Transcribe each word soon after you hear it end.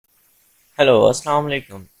Hello अस्सलाम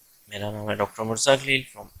वालेकुम। मेरा नाम है doctor Murtaza Khalil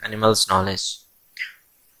from animals knowledge.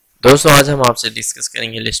 दोस्तों, आज हम आपसे डिस्कस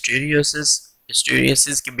करेंगे लिस्टीरियोसिस।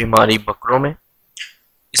 लिस्टीरियोसिस की बीमारी बकरों में।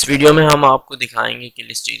 इस वीडियो में हम आपको दिखाएंगे कि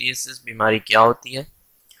लिस्टीरियोसिस बीमारी क्या होती है,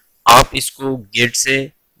 आप इसको गिड से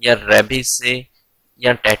या रेबीज से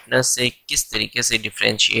या टेटनस से किस तरीके से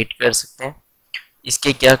डिफ्रेंशिएट कर सकते हैं,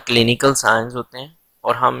 इसके क्या क्लिनिकल साइंस होते हैं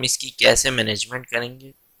और हम इसकी कैसे मैनेजमेंट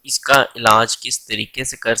करेंगे, इसका इलाज किस तरीके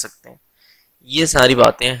से कर सकते हैं, ये सारी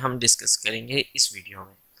बातें हम डिस्कस करेंगे इस वीडियो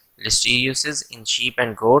में। लिस्टीरियोसिस in sheep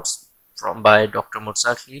and goats from by doctor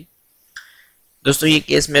Murtaza Khalil. दोस्तों, ये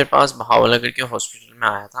केस मेरे पास बहावलनगर के हॉस्पिटल में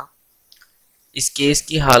आया था। इस केस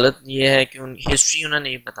की हालत ये है कि हिस्ट्री उन्होंने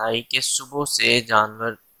ये बताई कि सुबह से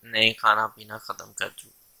जानवर ने खाना पीना ख़त्म कर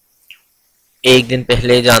दिया। एक दिन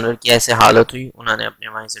पहले जानवर की ऐसे हालत हुई, उन्होंने अपने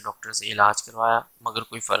वहीं से डॉक्टर से इलाज करवाया मगर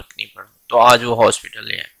कोई फ़र्क नहीं पड़ा, तो आज वो हॉस्पिटल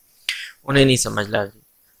ले आए। उन्हें नहीं समझ लग रही।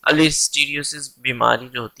 अब लिस्टीरियोसिस बीमारी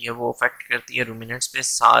जो होती है वो अफेक्ट करती है रूमिनेंट्स पे,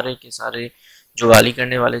 सारे के सारे जुगाली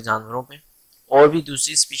करने वाले जानवरों पे, और भी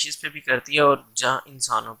दूसरी स्पीशीज पे भी करती है और जहाँ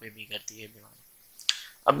इंसानों पे भी करती है बीमारी।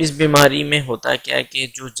 अब इस बीमारी में होता क्या है कि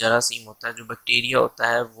जो जरासीम होता है, जो बैक्टीरिया होता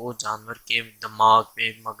है, वो जानवर के दिमाग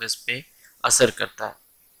पे, मगज पे असर करता है।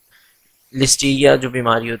 लिस्टीरिया जो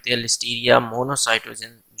बीमारी होती है, लिस्टीरिया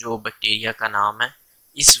मोनोसाइटोजेन जो बैक्टीरिया का नाम है,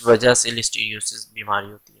 इस वजह से लिस्टीरियोसिस बीमारी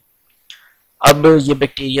होती है। अब ये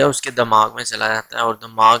बैक्टीरिया उसके दिमाग में चला जाता है और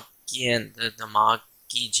दिमाग के अंदर दिमाग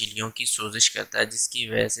की झिल्लियों की सोजिश करता है, जिसकी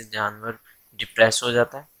वजह से जानवर डिप्रेस हो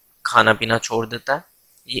जाता है, खाना पीना छोड़ देता है।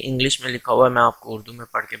 ये इंग्लिश में लिखा हुआ है, मैं आपको उर्दू में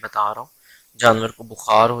पढ़ के बता रहा हूँ। जानवर को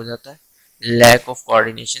बुखार हो जाता है, लैक ऑफ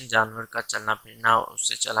कोऑर्डिनेशन, जानवर का चलना फिरना,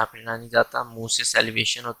 उससे चला फिरना नहीं जाता, मुंह से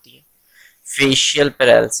सेलिवेशन होती है, फेशियल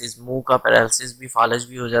पैरालिसिस, मुंह का पैरालिसिस भी, फालज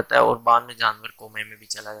भी हो जाता है, और बाद में जानवर कोमे में भी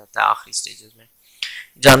चला जाता है आखिरी स्टेजेस में।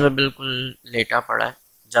 जानवर बिल्कुल लेटा पड़ा है,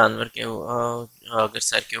 जानवर के अगर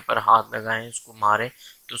सर के ऊपर हाथ लगाएं, उसको मारे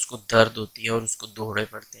तो उसको दर्द होती है और उसको दौड़े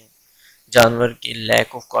पड़ते हैं। जानवर की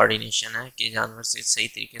लैक ऑफ कोऑर्डिनेशन है कि जानवर से सही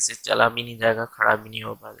तरीके से चला भी नहीं जाएगा, खड़ा भी नहीं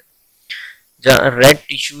हो पाएगा। रेड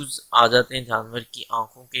टिश्यूज आ जाते हैं जानवर की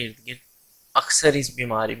आंखों के इर्द गिर्द। अक्सर इस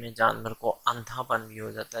बीमारी में जानवर को अंधापन भी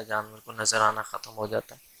हो जाता है, जानवर को नजर आना खत्म हो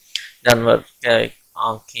जाता है, जानवर के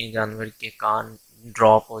आंखें, जानवर के कान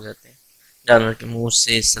ड्रॉप हो जाते हैं, जानवर के मुंह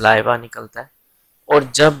से सलाइवा निकलता है,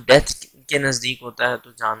 और जब डेथ के नज़दीक होता है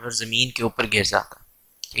तो जानवर ज़मीन के ऊपर गिर जाता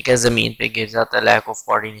है। ठीक है, ज़मीन पे गिर जाता है, लैक ऑफ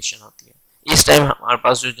कोऑर्डिनेशन होती है। इस टाइम हमारे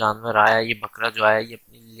पास जो जानवर आया, ये बकरा जो आया, ये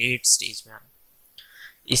अपनी लेट स्टेज में आया।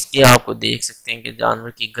 इसके आपको देख सकते हैं कि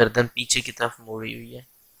जानवर की गर्दन पीछे की तरफ मुड़ी हुई है,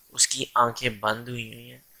 उसकी आंखें बंद हुई हुई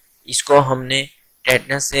हैं। इसको हमने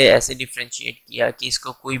टेटनस से ऐसे डिफ्रेंशिएट किया कि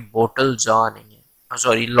इसको कोई बोतल जॉ नहीं है,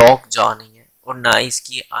 सॉरी लॉक जॉ नहीं है, और ना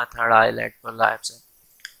इसकी थर्ड आईलेट पर लैप्स है।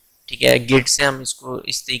 ठीक है, गिड से हम इसको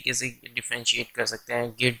इस तरीके से डिफ्रेंशिएट कर सकते हैं।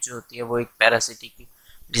 गिड जो होती है वो एक पैरासिटिक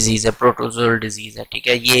डिजीज है, प्रोटोजोअल डिजीज है। ठीक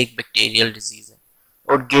है, ये एक बैक्टीरियल डिजीज है,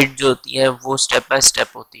 और गिड जो होती है वो स्टेप बाय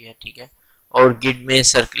स्टेप होती है। ठीक है, और गिड में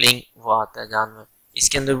सर्कलिंग वो आता है जानवर,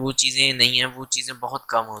 इसके अंदर वो चीज़ें नहीं है, वो चीज़ें बहुत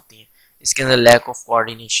कम होती हैं। इसके अंदर लैक ऑफ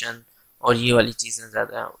कोऑर्डिनेशन और ये वाली चीज़ें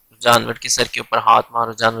ज़्यादा है। जानवर के सर के ऊपर हाथ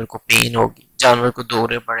मारो, जानवर को पेन होगी, जानवर को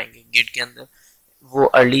दौरे पड़ेंगे। गिड के अंदर वो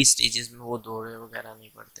अर्ली स्टेजेस में वो दौरे वगैरह नहीं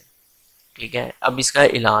पड़ते। ठीक है, अब इसका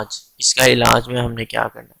इलाज में हमने क्या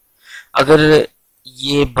करना है। अगर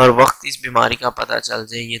ये बर वक्त इस बीमारी का पता चल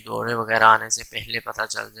जाए, ये दौरे वगैरह आने से पहले पता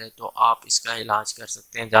चल जाए, तो आप इसका इलाज कर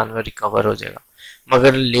सकते हैं, जानवर रिकवर हो जाएगा।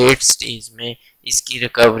 मगर लेट स्टेज में इसकी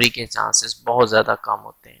रिकवरी के चांसेस बहुत ज़्यादा कम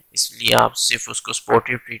होते हैं, इसलिए आप सिर्फ उसको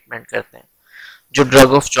सपोर्टिव ट्रीटमेंट करते हैं। जो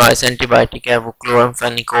ड्रग ऑफ चॉइस एंटीबायोटिक है वो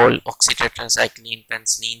क्लोरामफेनिकोल, ऑक्सीटेट्रासाइक्लिन,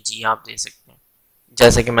 पेनिसिलिन जी आप दे सकते हैं।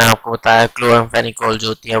 जैसे कि मैं आपको बताया, क्लोरामफेनिकोल जो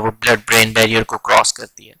होती है वो ब्लड ब्रेन बैरियर को क्रॉस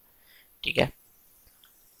करती है। ठीक है,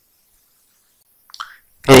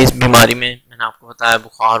 फिर इस बीमारी में मैंने आपको बताया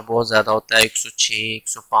बुखार बहुत ज़्यादा होता है, 106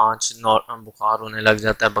 105 बुखार होने लग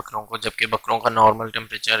जाता है बकरों को, जबकि बकरों का नॉर्मल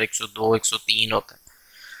टेम्परेचर 102 103 होता है।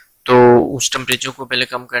 तो उस टेम्परेचर को पहले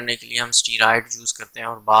कम करने के लिए हम स्टीरॉयड यूज़ करते हैं,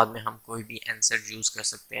 और बाद में हम कोई भी एनसेड यूज़ कर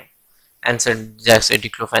सकते हैं। एनसेड जैसे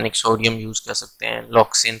डिक्लोफेनिक सोडियम यूज़ कर सकते हैं,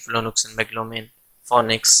 लॉक्सिन, फ्लोनोक्सिन, मेग्लोमिन,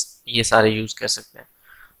 फोनिक्स, ये सारे यूज़ कर सकते हैं।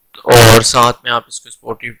 और साथ में आप इसको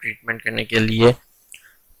स्पोर्टिव ट्रीटमेंट करने के लिए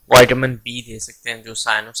विटामिन बी दे सकते हैं, जो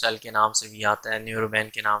साइनोसेल के नाम से भी आता है, न्यूरोबेन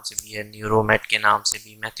के नाम से भी है, न्यूरोमेट के नाम से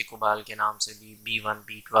भी, मेथिकोबाल के नाम से भी, B1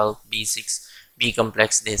 B12 B6 B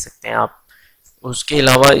complex दे सकते हैं आप। उसके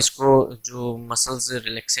अलावा इसको जो मसल्स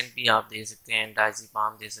रिलैक्सेंट भी आप दे सकते हैं,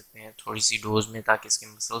 डायज़ेपाम दे सकते हैं थोड़ी सी डोज में, ताकि इसके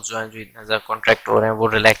मसल्स जो हैं जो इतना ज़्यादा कॉन्ट्रैक्ट हो रहे हैं वो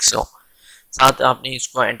रिलैक्स हो। साथ आपने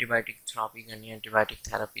इसको एंटीबायोटिक थेरेपी करनी है। एंटीबायोटिक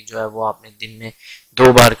थेरेपी जो है वो आपने दिन में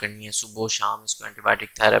 2 बार करनी है, सुबह शाम इसको एंटीबायोटिक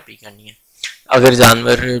थेरेपी करनी है। अगर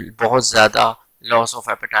जानवर बहुत ज़्यादा लॉस ऑफ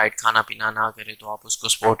एपेटाइट, खाना पीना ना करे, तो आप उसको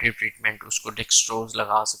स्पॉटिव ट्रीटमेंट, उसको डेक्सट्रोज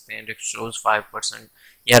लगा सकते हैं, डेक्सट्रोज 5%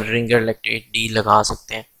 या रिंगर लैक्टेट डी लगा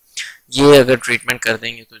सकते हैं। ये अगर ट्रीटमेंट कर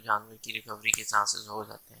देंगे तो जानवर की रिकवरी के चांसेस हो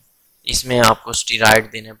जाते हैं। इसमें आपको स्टीराइड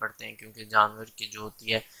देने पड़ते हैं क्योंकि जानवर की जो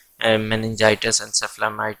होती है मेनिंजाइटिस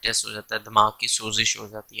एंसेफ्लामाइटिस हो जाता है, दिमाग की सोजिश हो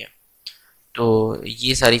जाती है। तो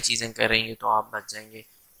ये सारी चीज़ें करेंगे तो आप बच जाएंगे।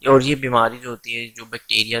 और ये बीमारी जो होती है, जो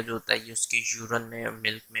बैक्टीरिया जो होता है, ये उसके यूरन में,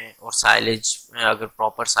 मिल्क में और साइलेज में, अगर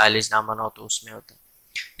प्रॉपर साइलेज ना बना हो तो उसमें होता है।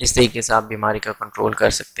 इस तरीके से आप बीमारी का कंट्रोल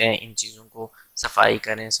कर सकते हैं। इन चीज़ों को सफाई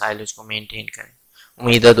करें, साइलेज को मेंटेन करें।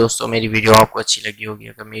 उम्मीद है दोस्तों मेरी वीडियो आपको अच्छी लगी होगी।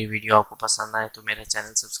 अगर मेरी वीडियो आपको पसंद आए तो मेरा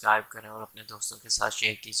चैनल सब्सक्राइब करें और अपने दोस्तों के साथ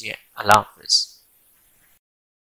शेयर कीजिए। अल्लाह हाफिज़।